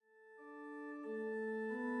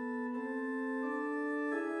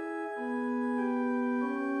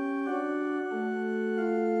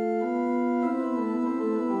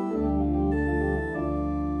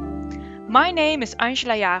My name is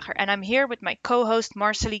Angela Jager and I'm here with my co-host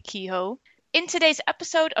Marceli Kehoe. In today's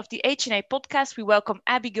episode of the HNA podcast, we welcome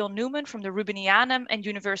Abigail Newman from the Rubenianum and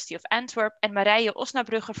University of Antwerp and Marije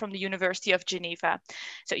Osnabrugge from the University of Geneva.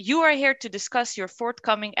 So you are here to discuss your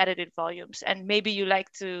forthcoming edited volumes, and maybe you like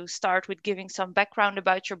to start with giving some background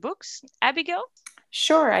about your books. Abigail?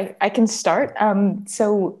 Sure, I can start.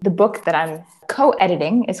 So the book that I'm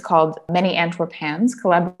co-editing is called Many Antwerp Hands,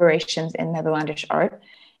 Collaborations in Netherlandish Art.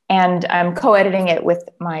 And I'm co-editing it with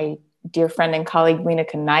my dear friend and colleague,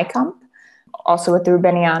 Lieneke Nijkamp, also at the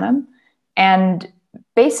Rubenianum. And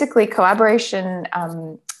basically collaboration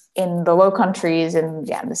in the Low Countries in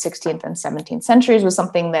the 16th and 17th centuries was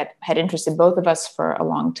something that had interested both of us for a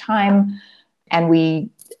long time. And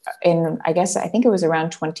I think it was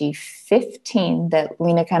around 2015 that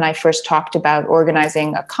Lieneke and I first talked about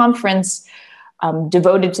organizing a conference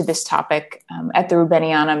devoted to this topic at the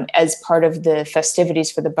Rubenianum as part of the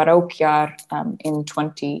festivities for the Baroquejaar in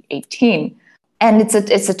 2018. And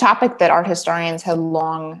it's a topic that art historians had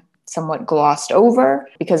long somewhat glossed over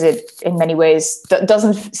because it, in many ways,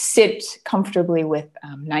 doesn't sit comfortably with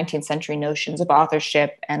 19th century notions of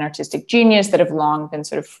authorship and artistic genius that have long been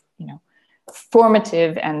sort of,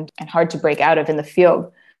 formative and hard to break out of in the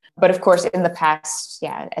field. But of course, in the past,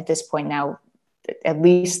 at this point now, at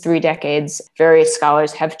least 3 decades, various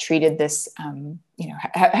scholars have treated this,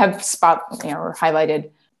 have or highlighted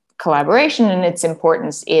collaboration and its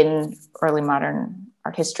importance in early modern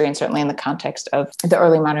art history, and certainly in the context of the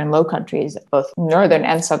early modern Low Countries, both northern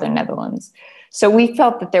and southern Netherlands. So we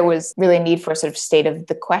felt that there was really a need for a sort of state of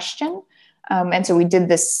the question. And so we did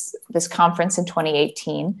this conference in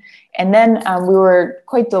 2018. And then we were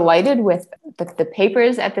quite delighted with the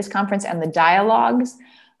papers at this conference and the dialogues.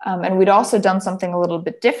 And we'd also done something a little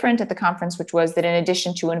bit different at the conference, which was that in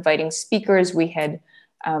addition to inviting speakers, we had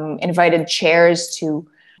invited chairs to,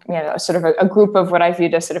 sort of a group of what I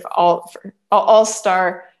viewed as sort of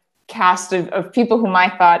all-star cast of people whom I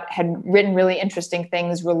thought had written really interesting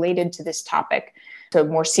things related to this topic. So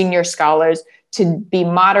more senior scholars to be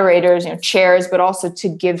moderators, chairs, but also to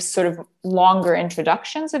give sort of longer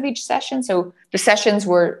introductions of each session. So the sessions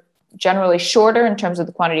were generally shorter in terms of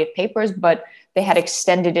the quantity of papers, but they had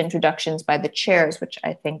extended introductions by the chairs, which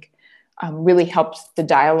I think really helped the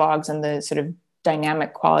dialogues and the sort of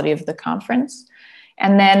dynamic quality of the conference.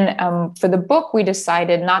 And then for the book, we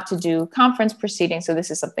decided not to do conference proceedings. So this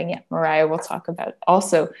is something Marije will talk about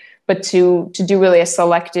also, but to do really a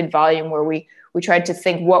selected volume where we tried to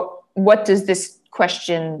think what does this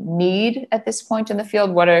question need at this point in the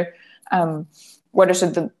field? What are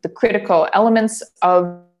sort of the critical elements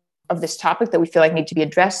of this topic that we feel like need to be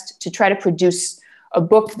addressed, to try to produce a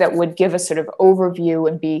book that would give a sort of overview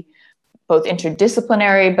and be both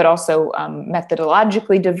interdisciplinary, but also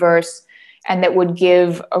methodologically diverse, and that would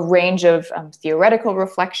give a range of theoretical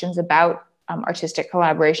reflections about artistic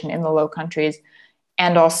collaboration in the Low Countries,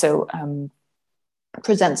 and also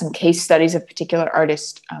present some case studies of particular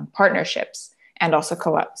artist partnerships, and also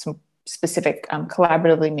some specific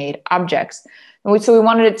collaboratively made objects. So we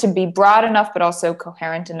wanted it to be broad enough, but also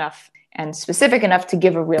coherent enough and specific enough to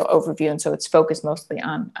give a real overview. And so it's focused mostly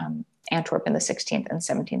on Antwerp in the 16th and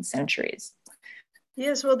 17th centuries.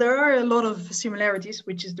 Yes, well, there are a lot of similarities,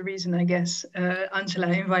 which is the reason, I guess, Angela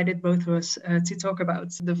invited both of us to talk about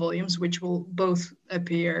the volumes, which will both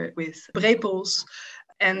appear with Brepols,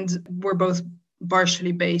 and were both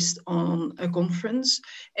partially based on a conference.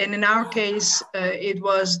 And in our case, it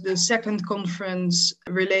was the second conference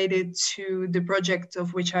related to the project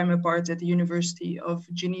of which I'm a part at the University of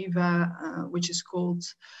Geneva, which is called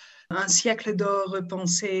Un siècle d'or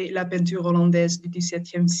repenser la peinture hollandaise du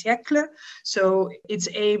XVIIe siècle. So its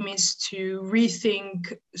aim is to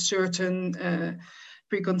rethink certain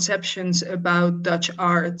preconceptions about Dutch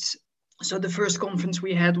art. So the first conference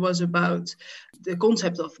we had was about the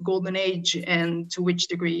concept of golden age and to which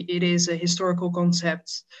degree it is a historical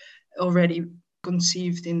concept already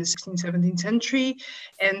conceived in the 16th, 17th century,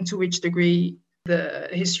 and to which degree the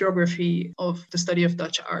historiography of the study of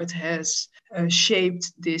Dutch art has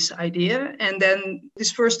shaped this idea. And then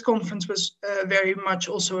this first conference was very much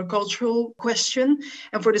also a cultural question.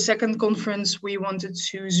 And for the second conference, we wanted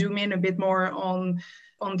to zoom in a bit more on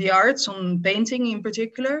the arts, on painting in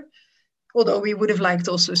particular. Although we would have liked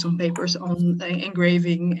also some papers on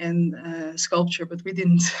engraving and sculpture, but we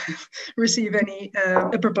didn't receive any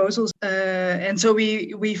proposals. And so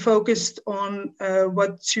we focused on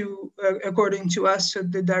what to, according to us, so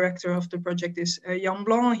the director of the project is Jan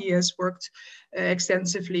Blanc. He has worked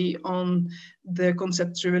extensively on the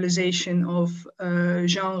conceptualization of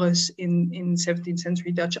genres in 17th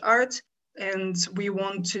century Dutch art. And we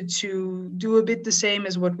wanted to do a bit the same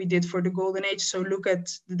as what we did for the Golden Age. So look at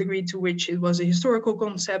the degree to which it was a historical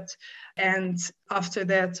concept. And after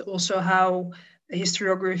that, also how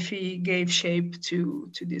historiography gave shape to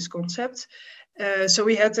this concept. So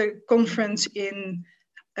we had a conference in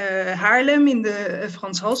Haarlem in the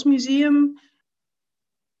Frans Hals Museum.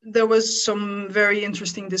 There was some very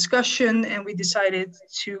interesting discussion, and we decided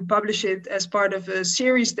to publish it as part of a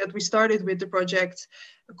series that we started with the project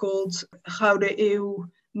called Gouden Eeuw,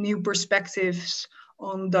 New Perspectives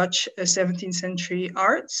on Dutch 17th Century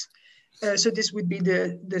Arts. So this would be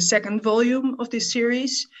the second volume of this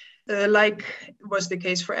series. Like was the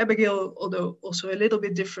case for Abigail, although also a little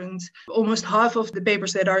bit different. Almost half of the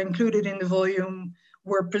papers that are included in the volume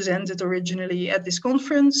were presented originally at this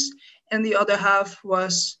conference, and the other half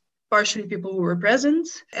was partially people who were present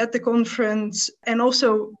at the conference. And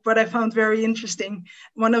also what I found very interesting,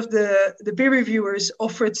 one of the peer reviewers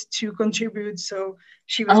offered to contribute, so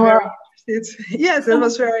she was very interested. Yes, that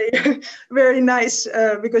was very, very nice,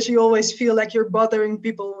 because you always feel like you're bothering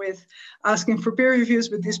people with asking for peer reviews,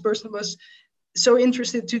 but this person was so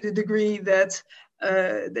interested to the degree that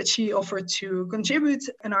that she offered to contribute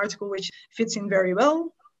an article which fits in very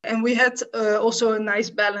well. And we had also a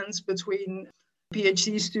nice balance between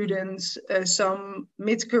PhD students, some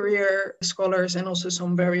mid-career scholars, and also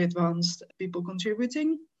some very advanced people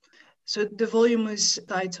contributing. So the volume is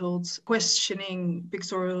titled Questioning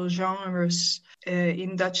Pictorial Genres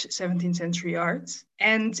in Dutch 17th Century Art,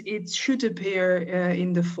 and it should appear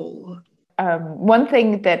in the fall. One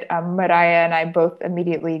thing that Marija and I both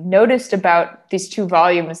immediately noticed about these two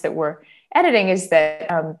volumes that we're editing is that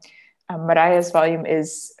Marija's volume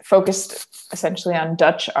is focused essentially on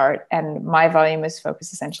Dutch art, and my volume is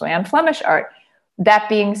focused essentially on Flemish art. That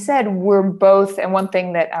being said, we're both, and one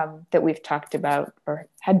thing that that we've talked about or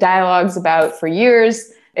had dialogues about for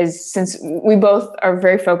years is, since we both are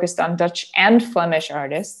very focused on Dutch and Flemish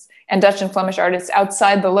artists, and Dutch and Flemish artists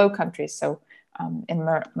outside the Low Countries. So in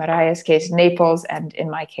Marija's case, Naples, and in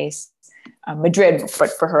my case, Madrid,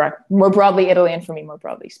 but for her, more broadly Italy, and for me, more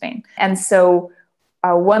broadly Spain. And so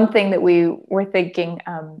one thing that we were thinking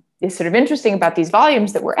is sort of interesting about these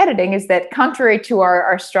volumes that we're editing is that, contrary to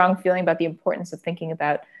our strong feeling about the importance of thinking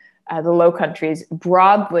about the Low Countries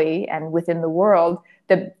broadly and within the world,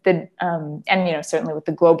 and certainly with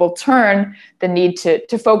the global turn, the need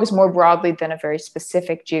to focus more broadly than a very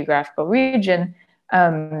specific geographical region.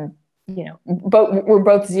 But we're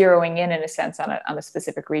both zeroing in a sense on a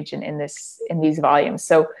specific region in these volumes.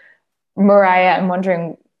 So, Marija, I'm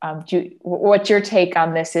wondering what your take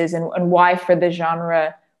on this is, and why for the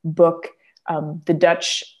genre book the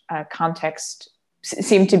Dutch context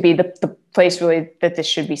seemed to be the place really that this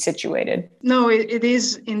should be situated. No, it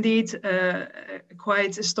is indeed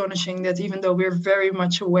quite astonishing that, even though we're very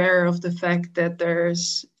much aware of the fact that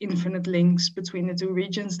there's infinite links between the two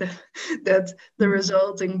regions, that the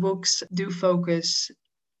resulting books do focus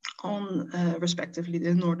on respectively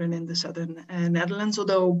the northern and the southern Netherlands,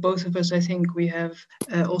 although both of us, I think, we have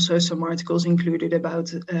also some articles included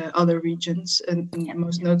about other regions, and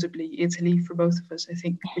most notably Italy for both of us, I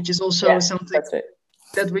think, which is also something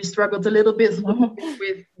that we struggled a little bit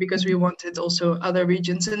with, because we wanted also other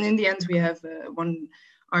regions. And in the end, we have one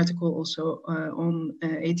article also on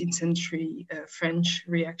 18th century French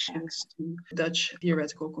reactions to Dutch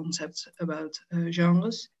theoretical concepts about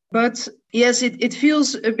genres. But yes, it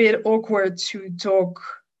feels a bit awkward to talk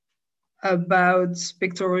about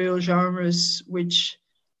pictorial genres, which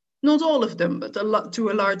not all of them, but to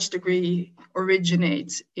a large degree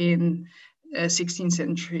originate in 16th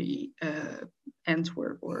century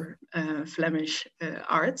Antwerp or Flemish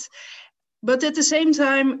art. But at the same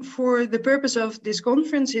time, for the purpose of this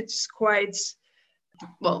conference, it's quite,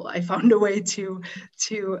 well, I found a way to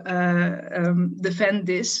defend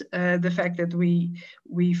this, the fact that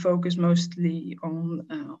we focus mostly on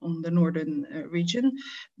the northern region,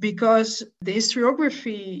 because the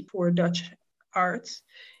historiography for Dutch art,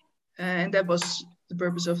 and that was the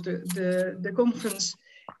purpose of the conference,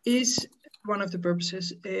 is one of the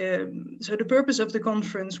purposes. So the purpose of the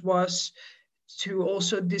conference was to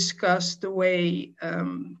also discuss the way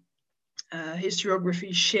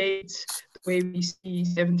historiography shaped the way we see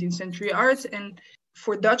 17th century art. And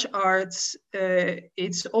for Dutch arts,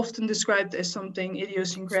 it's often described as something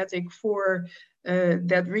idiosyncratic for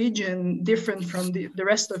that region, different from the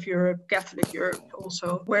rest of Europe, Catholic Europe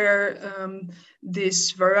also, where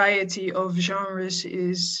this variety of genres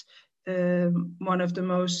is one of the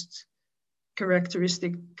most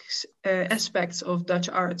characteristics, aspects of Dutch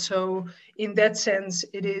art. So in that sense,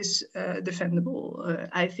 it is defendable,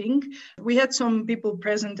 I think. We had some people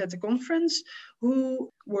present at the conference who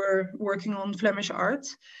were working on Flemish art.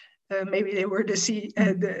 Maybe they were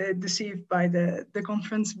deceived by the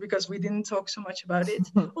conference because we didn't talk so much about it,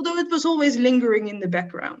 although it was always lingering in the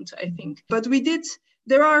background, I think. But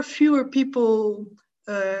there are fewer people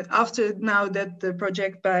after now that the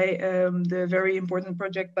project by, the very important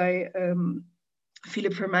project by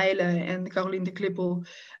Philip Vermeulen and Caroline de Klippel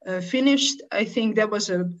finished. I think that was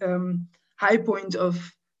a high point of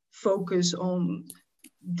focus on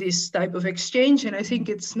this type of exchange, and I think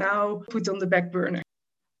it's now put on the back burner.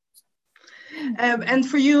 And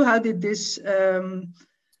for you, how did this,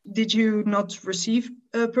 did you not receive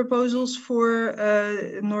proposals for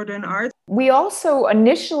Northern art? We also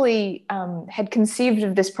initially had conceived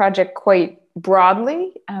of this project quite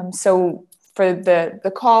broadly. So for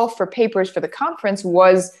the call for papers for the conference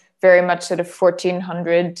was very much sort of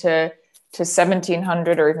 1400 to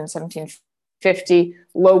 1700 or even 1750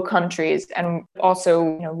 Low Countries, and also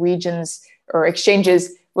regions or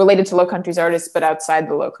exchanges related to Low Countries artists, but outside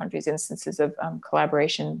the Low Countries, instances of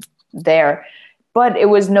collaboration there. But it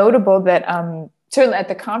was notable that certainly at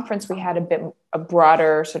the conference we had a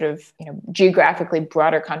broader sort of geographically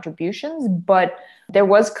broader contributions, but there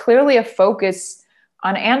was clearly a focus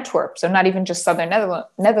on Antwerp, so not even just southern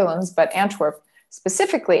Netherlands, but Antwerp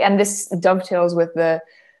specifically. And this dovetails with the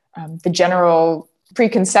general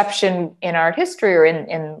preconception in art history or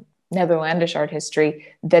in Netherlandish art history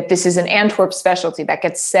that this is an Antwerp specialty. That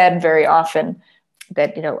gets said very often,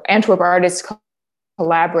 that Antwerp artists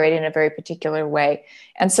collaborate in a very particular way.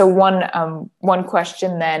 And so one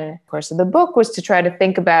question then, of course, of the book was to try to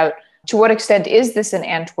think about to what extent is this an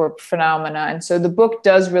Antwerp phenomena. And so the book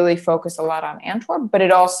does really focus a lot on Antwerp, but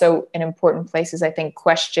it also, in important places, I think,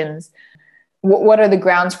 questions what are the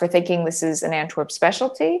grounds for thinking this is an Antwerp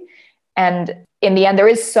specialty. And in the end, there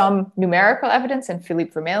is some numerical evidence, and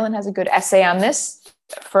Philippe Vermeulen has a good essay on this,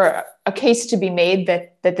 for a case to be made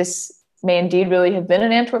that this may indeed really have been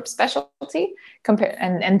an Antwerp specialty,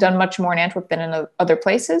 and done much more in Antwerp than in other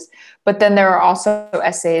places. But then there are also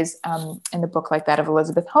essays in the book like that of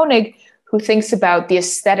Elizabeth Honig, who thinks about the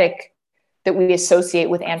aesthetic that we associate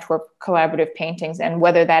with Antwerp collaborative paintings, and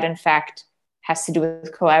whether that in fact has to do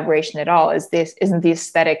with collaboration at all. Isn't the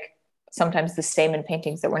aesthetic sometimes the same in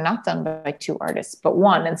paintings that were not done by two artists, but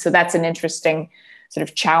one? And so that's an interesting sort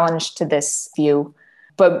of challenge to this view.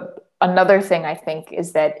 But another thing I think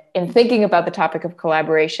is that in thinking about the topic of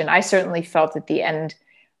collaboration, I certainly felt at the end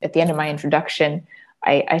of my introduction,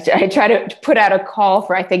 I try to put out a call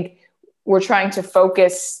for, I think we're trying to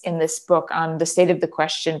focus in this book on the state of the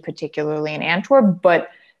question, particularly in Antwerp, but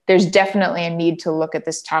there's definitely a need to look at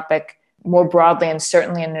this topic more broadly, and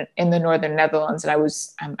certainly in the Northern Netherlands.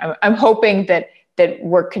 And I'm hoping that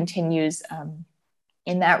work continues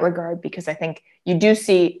in that regard, because I think you do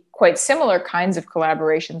see quite similar kinds of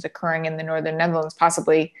collaborations occurring in the Northern Netherlands,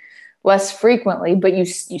 possibly less frequently, but you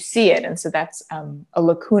see it. And so that's a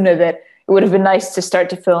lacuna that it would have been nice to start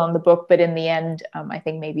to fill in the book, but in the end, I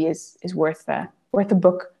think maybe is worth a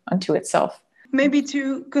book unto itself. Maybe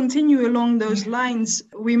to continue along those lines,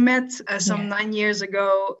 we met some 9 years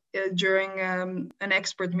ago during an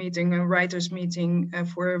expert meeting, a writers' meeting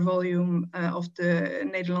for a volume of the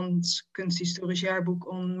Nederlands Kunsthistorisch Jaarboek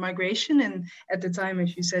on migration. And at the time,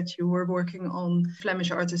 as you said, you were working on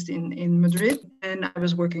Flemish artists in Madrid, and I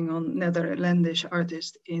was working on Netherlandish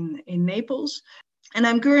artists in Naples. And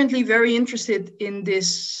I'm currently very interested in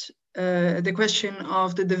this, the question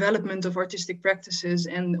of the development of artistic practices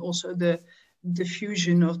and also the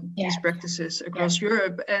diffusion of these practices across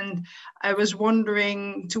Europe. And I was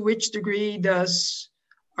wondering, to which degree does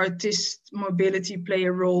artist mobility play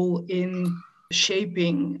a role in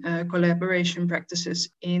shaping collaboration practices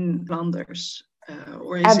in Flanders?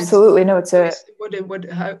 Or is Absolutely. No, it's a...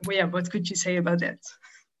 What could you say about that?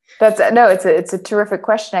 It's a terrific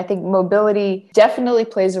question. I think mobility definitely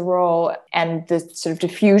plays a role, and the sort of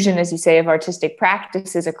diffusion, as you say, of artistic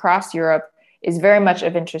practices across Europe is very much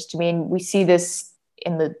of interest to me. And we see this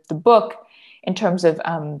in the book in terms of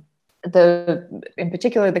in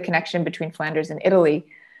particular, the connection between Flanders and Italy,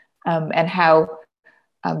 and how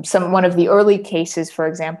one of the early cases, for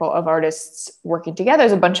example, of artists working together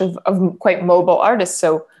is a bunch of quite mobile artists.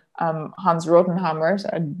 So Hans Rothenhammer,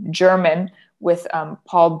 a German, with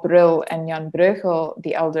Paul Brill and Jan Bruegel,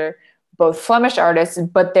 the elder, both Flemish artists,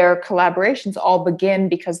 but their collaborations all begin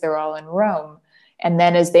because they're all in Rome. And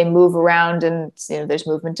then as they move around, and there's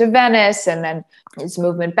movement to Venice, and then there's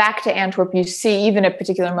movement back to Antwerp, you see even at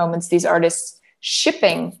particular moments these artists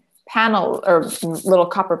shipping panel or little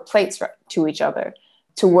copper plates to each other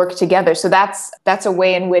to work together. So that's a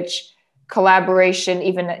way in which collaboration,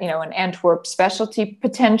 even an Antwerp specialty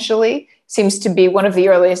potentially, seems to be one of the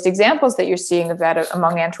earliest examples that you're seeing of that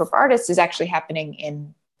among Antwerp artists is actually happening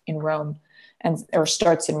in Rome or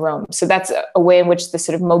starts in Rome. So that's a way in which the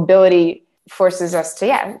sort of mobility forces us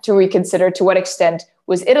to reconsider to what extent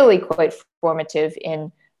was Italy quite formative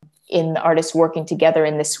in artists working together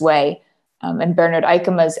in this way. And Bernard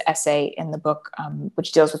Aikema's essay in the book,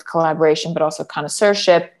 which deals with collaboration, but also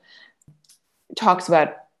connoisseurship, talks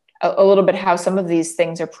about a little bit how some of these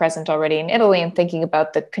things are present already in Italy, and thinking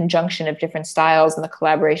about the conjunction of different styles and the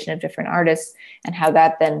collaboration of different artists, and how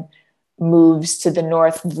that then moves to the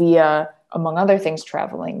north via, among other things,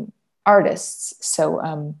 traveling artists. So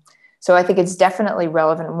I think it's definitely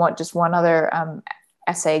relevant. Just one other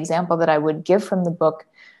essay example that I would give from the book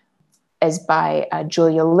is by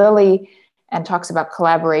Julia Lilly, and talks about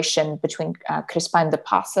collaboration between Crispin de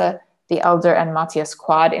Passa, the elder, and Matthias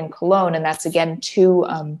Quad in Cologne. And that's, again, two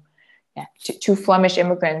Flemish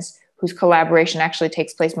immigrants whose collaboration actually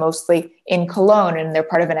takes place mostly in Cologne, and they're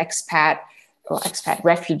part of an expat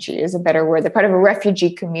refugee is a better word. They're part of a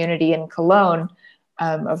refugee community in Cologne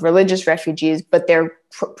of religious refugees, but they're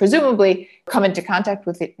presumably come into contact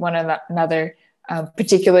with one another,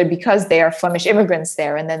 particularly because they are Flemish immigrants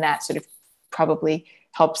there, and then that sort of probably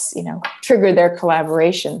helps trigger their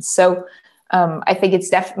collaboration. So I think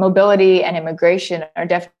it's mobility and immigration are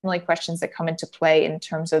definitely questions that come into play in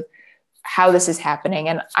terms of how this is happening.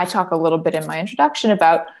 And I talk a little bit in my introduction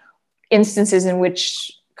about instances in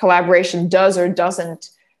which collaboration does or doesn't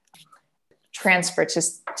transfer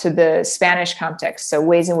to the Spanish context. So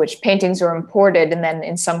ways in which paintings are imported, and then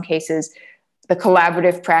in some cases, the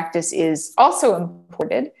collaborative practice is also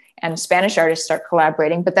imported and Spanish artists start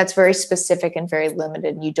collaborating, but that's very specific and very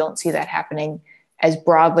limited. And you don't see that happening as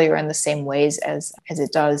broadly or in the same ways as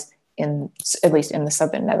it does at least in the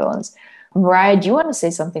Southern Netherlands. Mariah, do you want to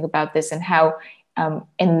say something about this, and how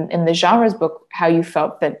in the Genres book, how you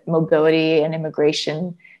felt that mobility and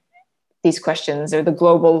immigration, these questions or the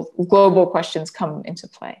global questions come into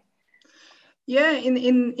play? Yeah,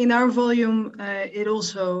 in our volume, it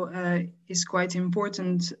also is quite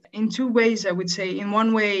important in two ways, I would say. In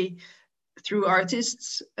one way, through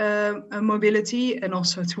artists' mobility, and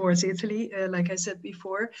also towards Italy, like I said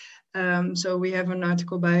before. So we have an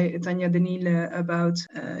article by Tanja de Nile about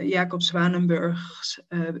Jacob Zwanenburg's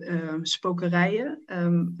Spokerijen,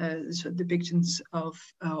 so depictions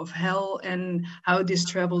of hell, and how this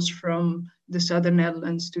travels from the southern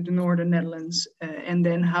Netherlands to the northern Netherlands, and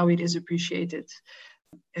then how it is appreciated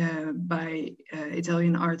by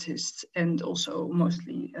Italian artists, and also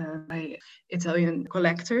mostly by Italian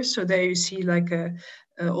collectors. So there you see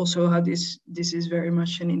also how this is very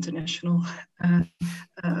much an international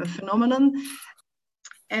phenomenon.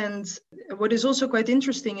 And what is also quite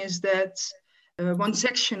interesting is that one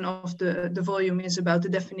section of the volume is about the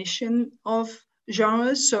definition of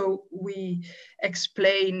genres. So we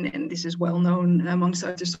explain, and this is well known amongst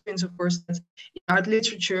art historians, of course, that in art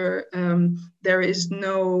literature there is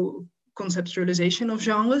no conceptualization of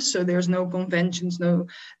genres. So there's no conventions, no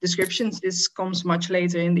descriptions. This comes much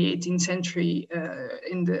later in the 18th century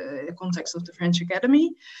in the context of the French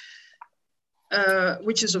Academy.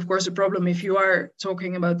 Which is, of course, a problem if you are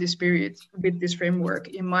talking about this period with this framework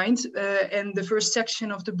in mind. And the first section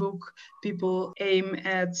of the book, people aim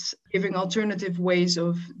at giving alternative ways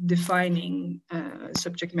of defining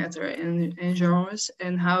subject matter and genres,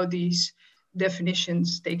 and how these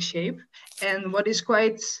definitions take shape. And what is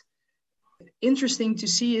quite interesting to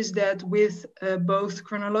see is that with both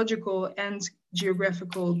chronological and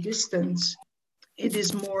geographical distance, it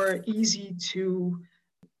is more easy to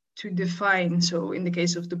define. So in the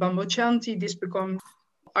case of the Bamboccianti, this becomes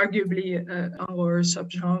arguably a genre or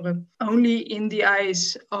subgenre only in the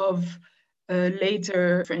eyes of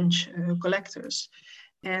later French collectors.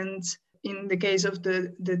 And in the case of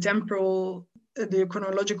the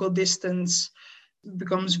chronological distance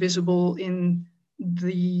becomes visible in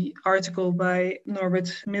the article by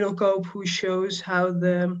Norbert Middelkoop, who shows how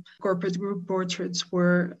the corporate group portraits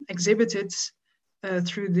were exhibited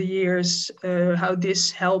through the years, how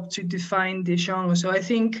this helped to define the genre. So I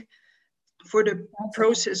think for the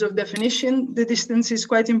process of definition, the distance is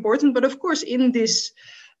quite important. But of course, in this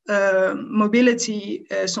mobility,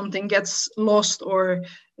 something gets lost or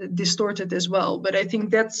distorted as well. But I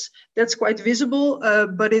think that's quite visible.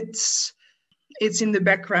 But it's in the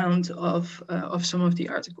background of some of the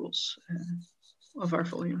articles of our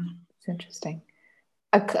volume. It's interesting.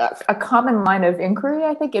 A common line of inquiry,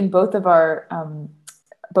 I think, in both of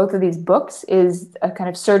these books is a kind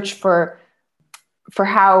of search for for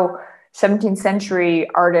how 17th century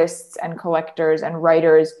artists and collectors and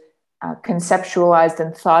writers conceptualized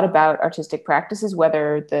and thought about artistic practices,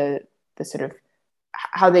 whether the sort of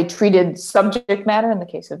how they treated subject matter in the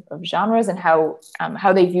case of genres, and how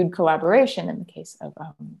they viewed collaboration in the case of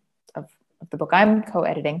the book I'm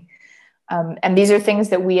co-editing. And these are things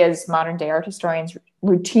that we as modern day art historians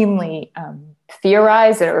routinely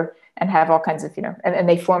theorize and have all kinds of, and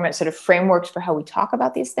they form sort of frameworks for how we talk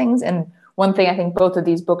about these things. And one thing I think both of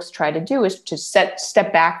these books try to do is to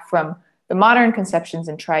step back from the modern conceptions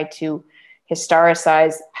and try to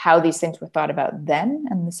historicize how these things were thought about then,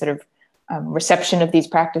 and the sort of reception of these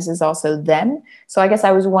practices also then. So I guess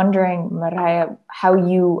I was wondering, Marija, how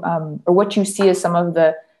you, or what you see as some of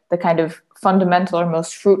the kind of fundamental or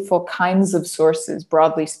most fruitful kinds of sources,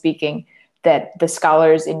 broadly speaking, that the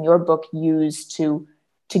scholars in your book use to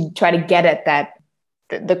try to get at that,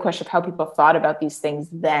 the question of how people thought about these things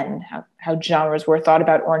then, how genres were thought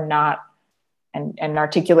about or not, and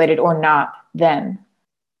articulated or not then.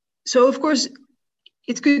 So of course,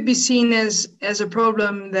 it could be seen as a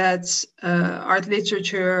problem that art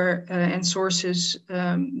literature and sources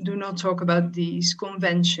do not talk about these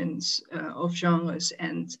conventions of genres,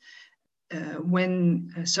 and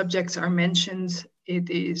when subjects are mentioned, it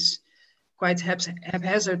is quite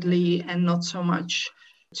haphazardly and not so much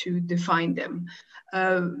to define them.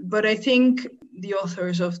 But I think the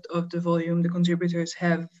authors of the volume, the contributors,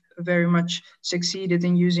 have very much succeeded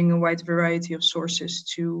in using a wide variety of sources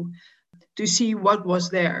to see what was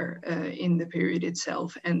there in the period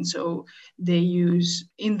itself. And so they use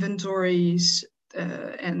inventories,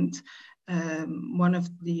 and one of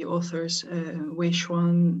the authors, Wei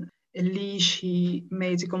Xuan Li, she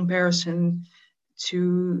made a comparison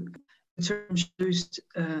to terms used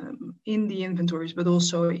in the inventories, but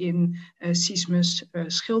also in Sismus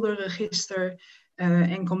schilderregister,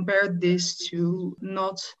 and compared this to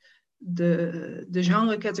not the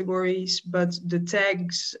genre categories, but the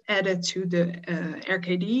tags added to the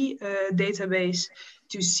RKD database,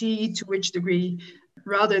 to see to which degree,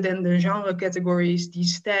 rather than the genre categories,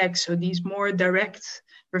 these tags, so these more direct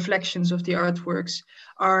reflections of the artworks,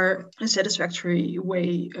 are a satisfactory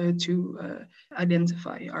way to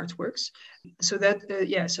identify artworks. So that,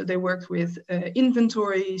 so they worked with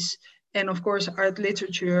inventories, and of course, art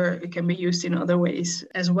literature can be used in other ways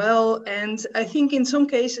as well. And I think in some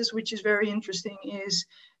cases, which is very interesting, is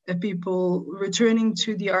people returning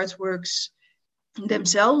to the artworks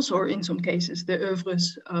themselves, or in some cases, the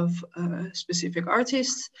oeuvres of specific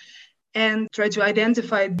artists, and try to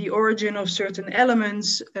identify the origin of certain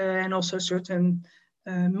elements and also certain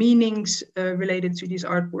meanings related to these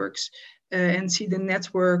artworks, and see the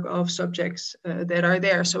network of subjects that are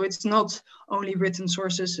there. So it's not only written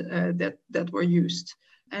sources that were used.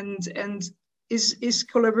 And is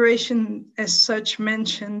collaboration as such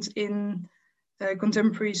mentioned in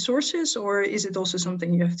contemporary sources, or is it also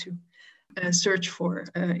something you have to search for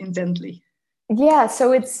intently? Yeah,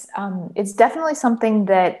 so it's definitely something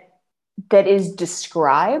that is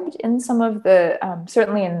described in some of the,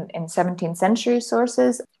 certainly in 17th century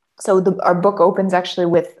sources. So our book opens actually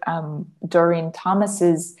with Doreen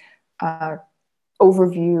Thomas's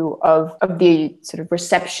overview of the sort of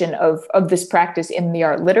reception of this practice in the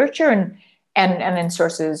art literature and in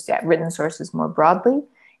sources, written sources more broadly.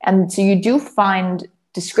 And so you do find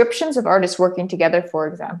descriptions of artists working together, for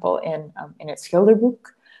example, in its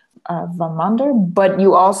Schilderboek van Mander, but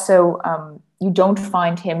you also you don't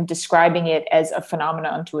find him describing it as a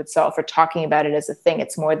phenomenon unto itself or talking about it as a thing.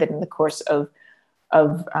 It's more that in the course of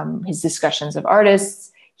his discussions of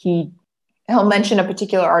artists, he'll mention a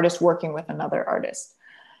particular artist working with another artist.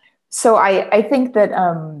 So I think that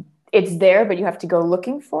it's there, but you have to go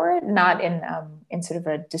looking for it, not in sort of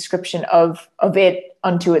a description of it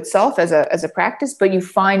unto itself as a practice, but you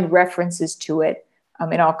find references to it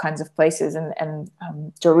in all kinds of places. And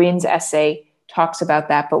Doreen's essay talks about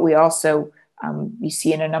that, but we also, you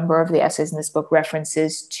see in a number of the essays in this book,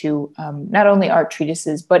 references to not only art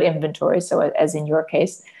treatises, but inventories, so as in your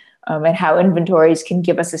case, and how inventories can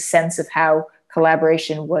give us a sense of how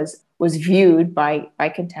collaboration was viewed by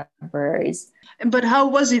contemporaries. But how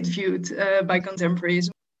was it viewed by contemporaries?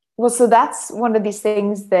 Well, so that's one of these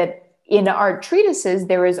things that in art treatises,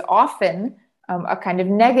 there is often a kind of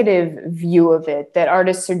negative view of it, that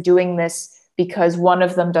artists are doing this because one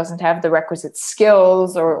of them doesn't have the requisite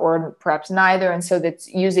skills or perhaps neither. And so that's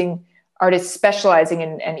using artists specializing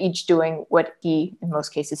and each doing what he, in most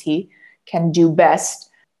cases, he can do best,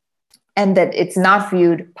 and that it's not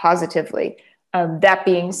viewed positively. That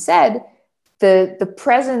being said, the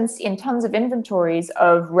presence in tons of inventories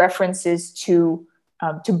of references to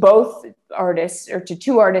to both artists or to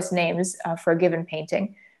two artists' names for a given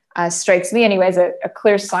painting strikes me anyway as a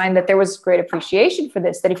clear sign that there was great appreciation for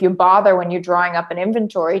this, that if you bother when you're drawing up an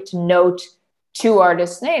inventory to note two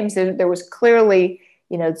artists' names, there was clearly,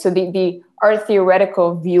 so the art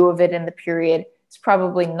theoretical view of it in the period is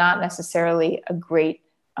probably not necessarily a great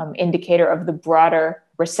indicator of the broader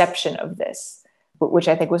reception of this, which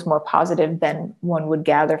I think was more positive than one would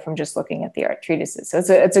gather from just looking at the art treatises. So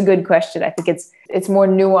it's a good question. I think it's more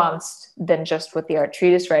nuanced than just what the art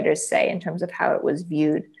treatise writers say in terms of how it was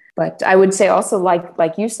viewed. But I would say also,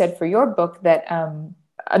 like you said for your book, that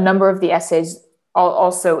a number of the essays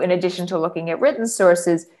also, in addition to looking at written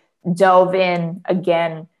sources, delve in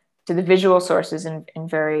again to the visual sources in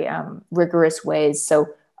very rigorous ways. So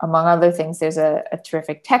among other things, there's a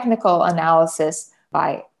terrific technical analysis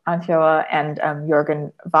by Angela and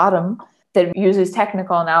Jürgen Wadum that uses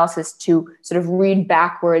technical analysis to sort of read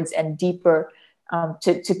backwards and deeper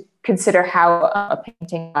to consider how a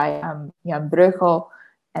painting by Jan Bruegel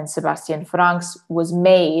and Sebastian Franks was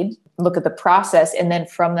made, look at the process, and then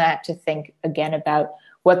from that to think again about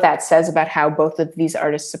what that says about how both of these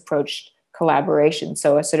artists approached collaboration.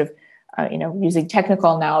 So a sort of, using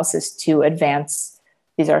technical analysis to advance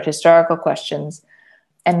these art historical questions.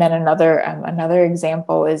 And then another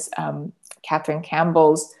example is Catherine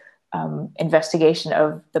Campbell's investigation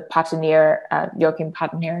of the Patinier, Joachim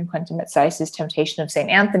Patinier and Quentin Metzeis's Temptation of St.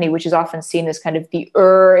 Anthony, which is often seen as kind of the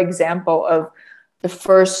example of the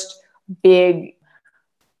first big,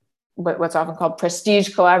 what's often called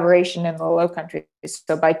prestige collaboration in the Low Countries.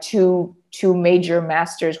 So by two major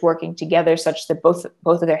masters working together such that both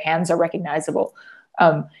of their hands are recognizable.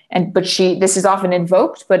 This is often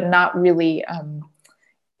invoked, but not really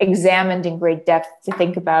examined in great depth to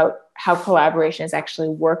think about how collaboration is actually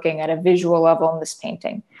working at a visual level in this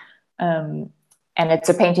painting. And it's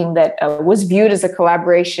a painting that was viewed as a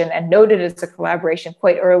collaboration and noted as a collaboration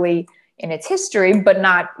quite early in its history, but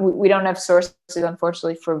we don't have sources,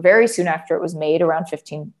 unfortunately, for very soon after it was made, around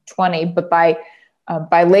 1520. But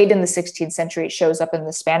by late in the 16th century, it shows up in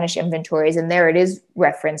the Spanish inventories, and there it is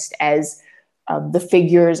referenced as the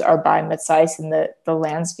figures are by Metzeis and the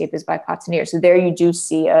landscape is by Patinier. So there you do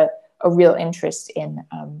see a real interest in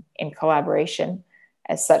collaboration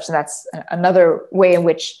as such, and that's another way in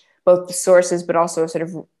which both the sources, but also sort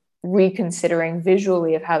of reconsidering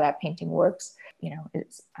visually of how that painting works.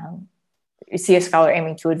 You see a scholar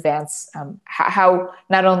aiming to advance how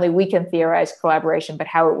not only we can theorize collaboration, but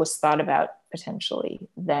how it was thought about potentially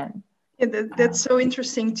then. Yeah, that's so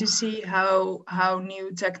interesting to see how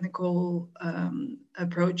new technical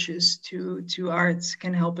approaches to art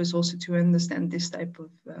can help us also to understand this type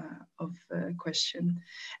of question.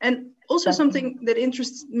 And also something that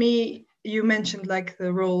interests me, you mentioned like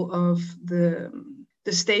the role of the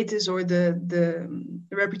status or the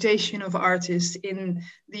reputation of artists in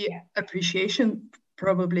the appreciation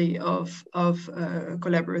probably of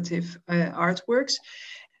collaborative artworks.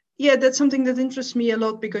 Yeah, that's something that interests me a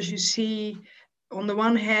lot, because you see, on the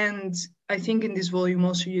one hand, I think in this volume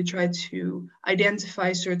also you try to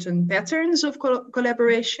identify certain patterns of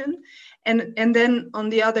collaboration, and then on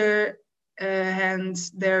the other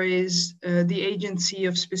hand, there is the agency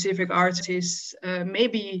of specific artists,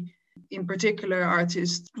 maybe in particular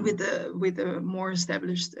artists with a more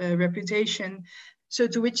established reputation. So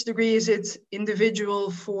to which degree is it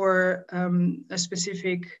individual for a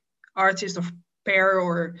specific artist of pair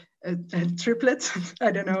or a triplet?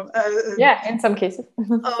 I don't know. In some cases.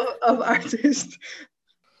 of artists.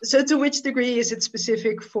 So to which degree is it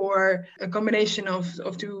specific for a combination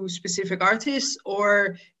of two specific artists,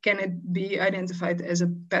 or can it be identified as a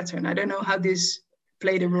pattern? I don't know how this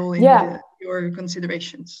played a role in your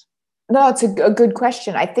considerations. No, it's a good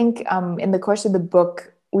question. I think in the course of the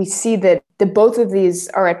book, we see that both of these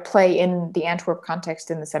are at play in the Antwerp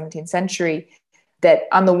context in the 17th century, that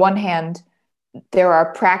on the one hand, there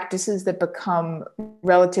are practices that become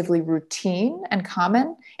relatively routine and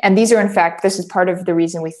common. And these are, in fact, this is part of the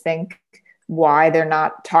reason we think why they're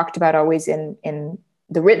not talked about always in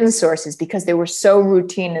the written sources, because they were so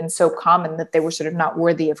routine and so common that they were sort of not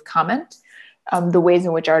worthy of comment. The ways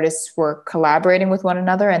in which artists were collaborating with one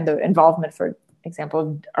another and the involvement, for example,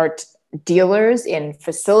 of art dealers in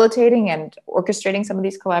facilitating and orchestrating some of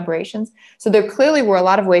these collaborations. So there clearly were a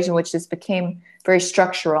lot of ways in which this became very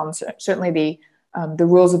structural, and certainly the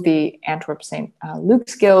rules of the Antwerp St.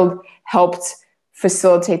 Luke's Guild helped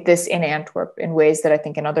facilitate this in Antwerp in ways that I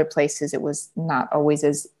think in other places it was not always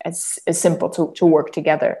as simple to work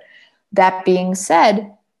together. That being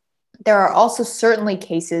said, there are also certainly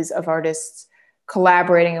cases of artists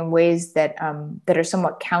collaborating in ways that are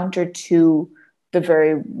somewhat counter to the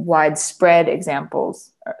very widespread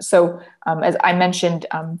examples. So as I mentioned,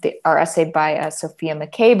 our essay by Sophia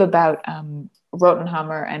McCabe about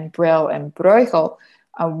Rothenhammer and Brill and Bruegel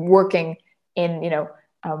working in,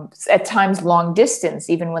 at times long distance,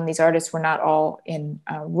 even when these artists were not all in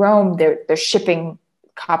Rome, they're shipping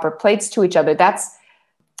copper plates to each other. That's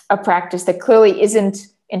a practice that clearly isn't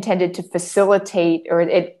intended to facilitate, or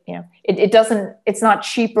it doesn't, it's not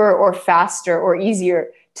cheaper or faster or easier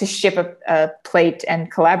to ship a plate and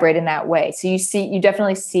collaborate in that way. So you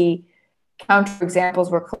definitely see counterexamples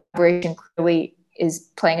where collaboration clearly is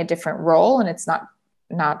playing a different role, and it's not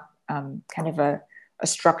kind of a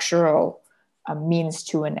structural means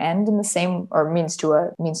to an end in the same, or means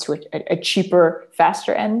to a cheaper,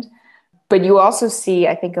 faster end. But you also see,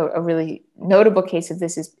 I think, a really notable case of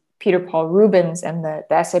this is Peter Paul Rubens, and the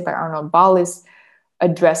essay by Arnold Ballis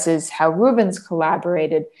addresses how Rubens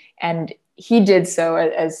collaborated, and he did so,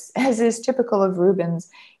 as is typical of Rubens,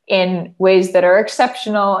 in ways that are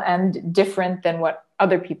exceptional and different than what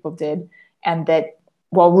other people did. And that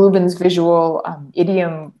while Rubens' visual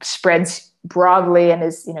idiom spreads broadly and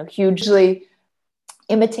is hugely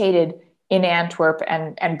imitated in Antwerp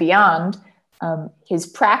and beyond, his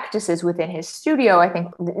practices within his studio, I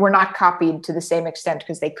think, were not copied to the same extent,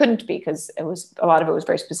 because they couldn't be, because a lot of it was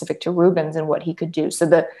very specific to Rubens and what he could do.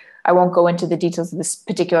 So I won't go into the details of this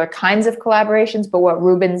particular kinds of collaborations, but what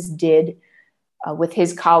Rubens did with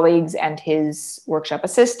his colleagues and his workshop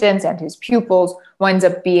assistants and his pupils winds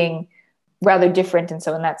up being rather different. And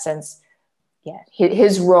so in that sense,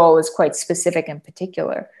 his role is quite specific and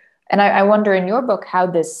particular. And I wonder in your book how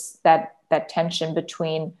that tension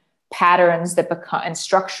between patterns that become, and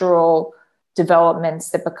structural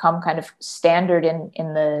developments that become kind of standard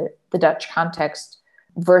in the Dutch context,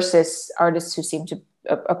 versus artists who seem to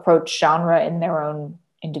approach genre in their own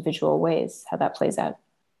individual ways, how that plays out.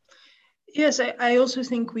 Yes, I also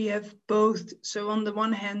think we have both. So on the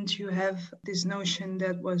one hand, you have this notion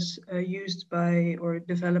that was used by or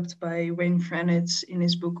developed by Wayne Franitz in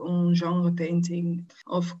his book on genre painting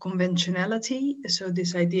of conventionality. So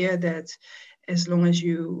this idea that as long as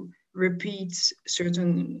you repeat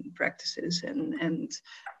certain practices and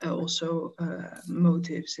also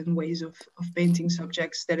motives and ways of painting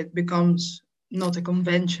subjects, that it becomes not a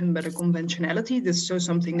convention, but a conventionality. That's so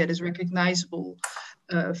something that is recognizable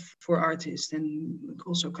for artists and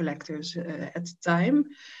also collectors at the time.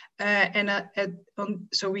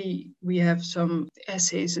 So we have some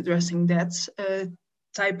essays addressing that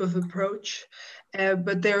type of approach,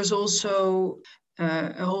 but there's also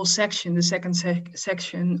a whole section, the second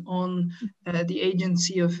section on the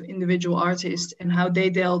agency of individual artists and how they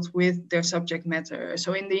dealt with their subject matter.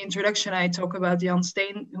 So in the introduction, I talk about Jan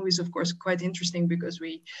Steen, who is of course quite interesting because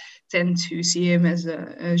we tend to see him as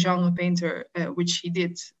a genre painter, which he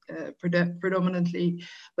did predominantly,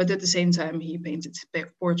 but at the same time he painted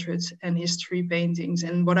portraits and history paintings.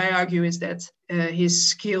 And what I argue is that his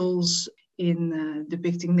skills in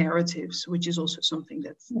depicting narratives, which is also something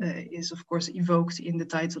that is of course evoked in the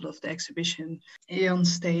title of the exhibition, Jan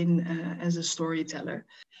Steen as a storyteller.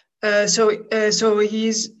 So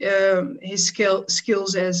his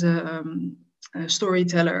skills as a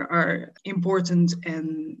storyteller are important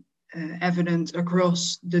and evident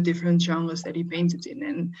across the different genres that he painted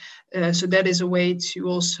in. And so that is a way to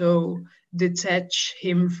also detach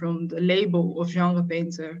him from the label of genre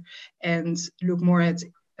painter and look more at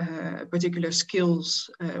particular skills,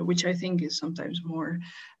 which I think is sometimes more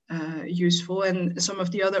useful. And some of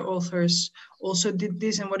the other authors also did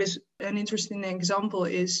this. And what is an interesting example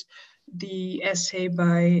is the essay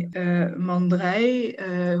by Man Drey,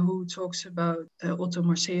 who talks about Otto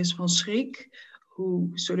Marseus van Schrik,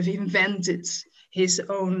 who sort of invented his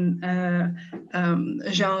own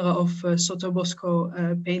genre of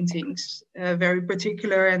Sottobosco paintings, very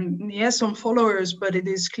particular. And he has some followers, but it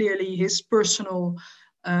is clearly his personal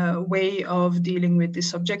way of dealing with the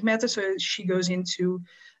subject matter. So she goes into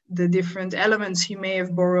the different elements he may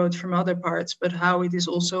have borrowed from other parts, but how it is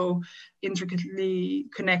also intricately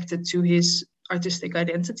connected to his artistic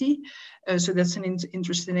identity. So that's an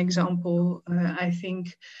interesting example, I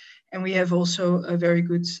think. And we have also a very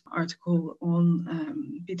good article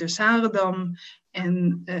on Pieter Saredam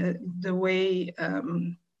and the way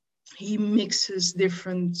he mixes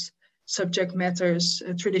different subject matters,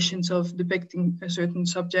 traditions of depicting certain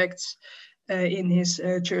subjects in his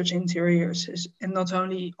church interiors, and not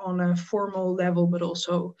only on a formal level, but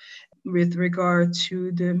also with regard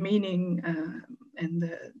to the meaning and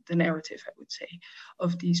the narrative, I would say,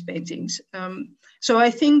 of these paintings. So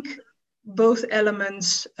I think both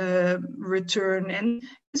elements return. And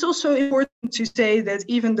it's also important to say that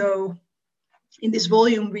even though in this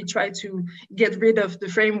volume, we try to get rid of the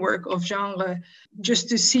framework of genre just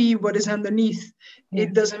to see what is underneath. Yeah.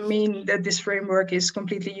 It doesn't mean that this framework is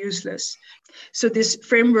completely useless. So this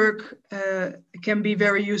framework can be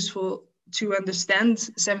very useful to understand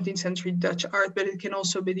 17th century Dutch art, but it can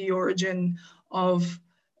also be the origin of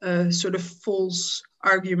sort of false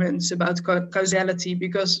arguments about causality,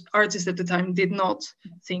 because artists at the time did not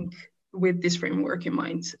think with this framework in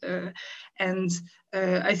mind. And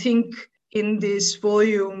I think in this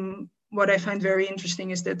volume, what I find very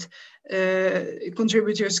interesting is that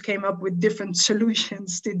contributors came up with different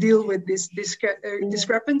solutions to deal with this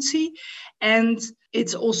discrepancy. And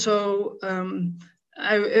it's also,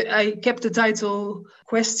 I kept the title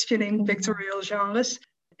Questioning Pictorial Genres,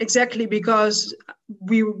 exactly because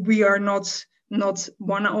we are not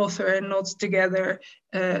one author and not together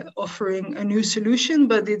offering a new solution,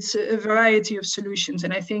 but it's a variety of solutions.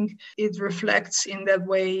 And I think it reflects in that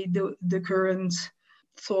way the current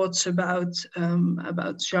thoughts about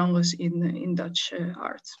genres in Dutch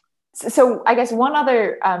art. So I guess one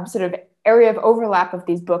other sort of area of overlap of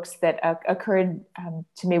these books that occurred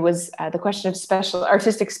to me was the question of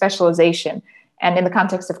artistic specialization. And in the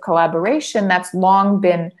context of collaboration, that's long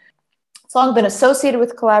been associated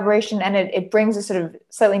with collaboration, and it brings a sort of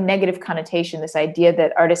slightly negative connotation, this idea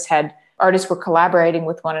that artists were collaborating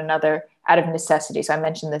with one another out of necessity. So I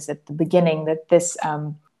mentioned this at the beginning, that this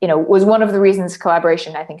was one of the reasons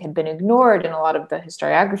collaboration, I think, had been ignored in a lot of the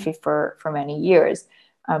historiography for many years.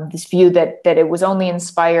 This view that it was only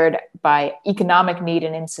inspired by economic need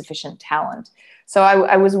and insufficient talent. So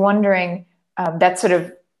I was wondering, that's sort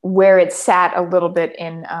of where it sat a little bit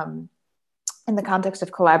in the context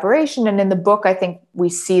of collaboration. And in the book, I think we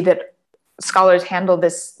see that scholars handle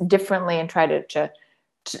this differently and try to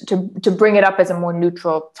bring it up as a more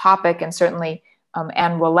neutral topic. And certainly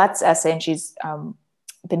Anne Willette's essay, and she's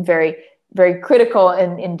been very, very critical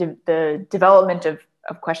in the development of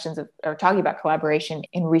questions or talking about collaboration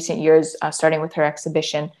in recent years, starting with her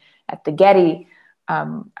exhibition at the Getty,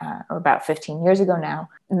 or about 15 years ago now.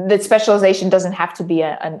 That specialization doesn't have to be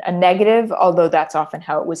a negative, although that's often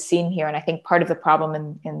how it was seen here. And I think part of the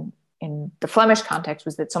problem in the Flemish context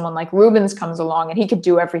was that someone like Rubens comes along and he could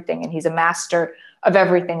do everything, and he's a master of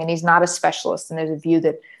everything, and he's not a specialist. And there's a view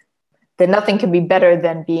that nothing can be better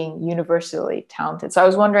than being universally talented. So I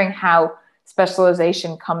was wondering how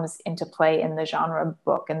specialization comes into play in the genre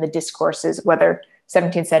book and the discourses, whether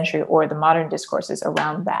 17th century or the modern discourses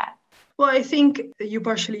around that. Well, I think you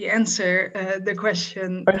partially answer the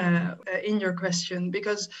question in your question,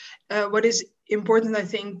 because what is important, I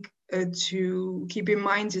think, to keep in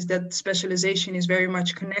mind is that specialization is very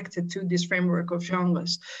much connected to this framework of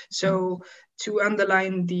genres. So to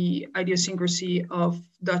underline the idiosyncrasy of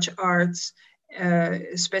Dutch arts,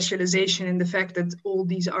 specialization in the fact that all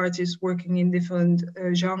these artists working in different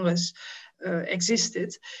genres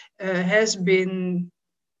existed has been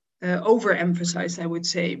overemphasized, I would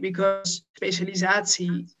say, because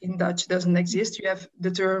specialisatie in Dutch doesn't exist. You have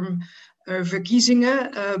the term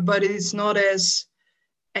verkiezingen, but it's not as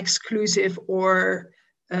exclusive or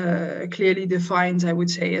clearly defined, I would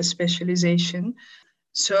say, as specialization.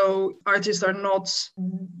 So artists are not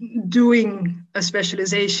doing a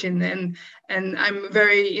specialization, and I'm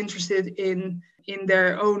very interested in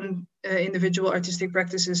their own individual artistic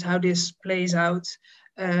practices, how this plays out.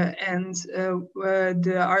 And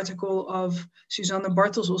the article of Susanne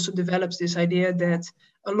Bartels also develops this idea that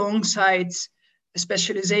alongside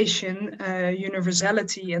specialization,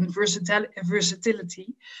 universality and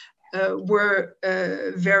versatility were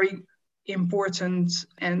very important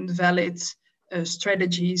and valid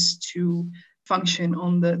strategies to function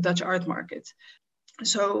on the Dutch art market.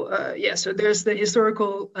 So so there's the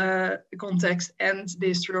historical context and the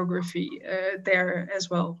historiography there as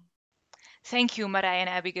well. Thank you, Marije and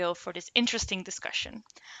Abigail, for this interesting discussion.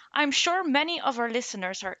 I'm sure many of our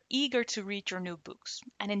listeners are eager to read your new books,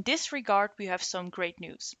 and in this regard, we have some great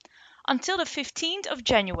news. Until the 15th of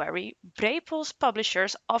January, Brepols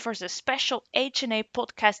Publishers offers a special HNA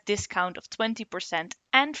podcast discount of 20%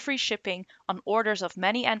 and free shipping on orders of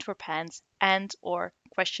Many Antwerp Hands and or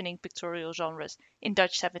Questioning Pictorial Genres in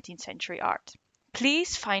Dutch 17th Century Art.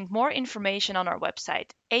 Please find more information on our website,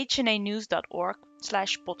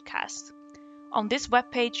 hnanews.org/podcast. On this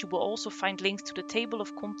webpage, you will also find links to the table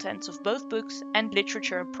of contents of both books and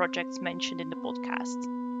literature and projects mentioned in the podcast.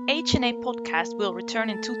 HNA Podcast will return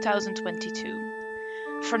in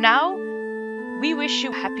 2022. For now, we wish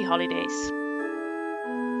you happy holidays.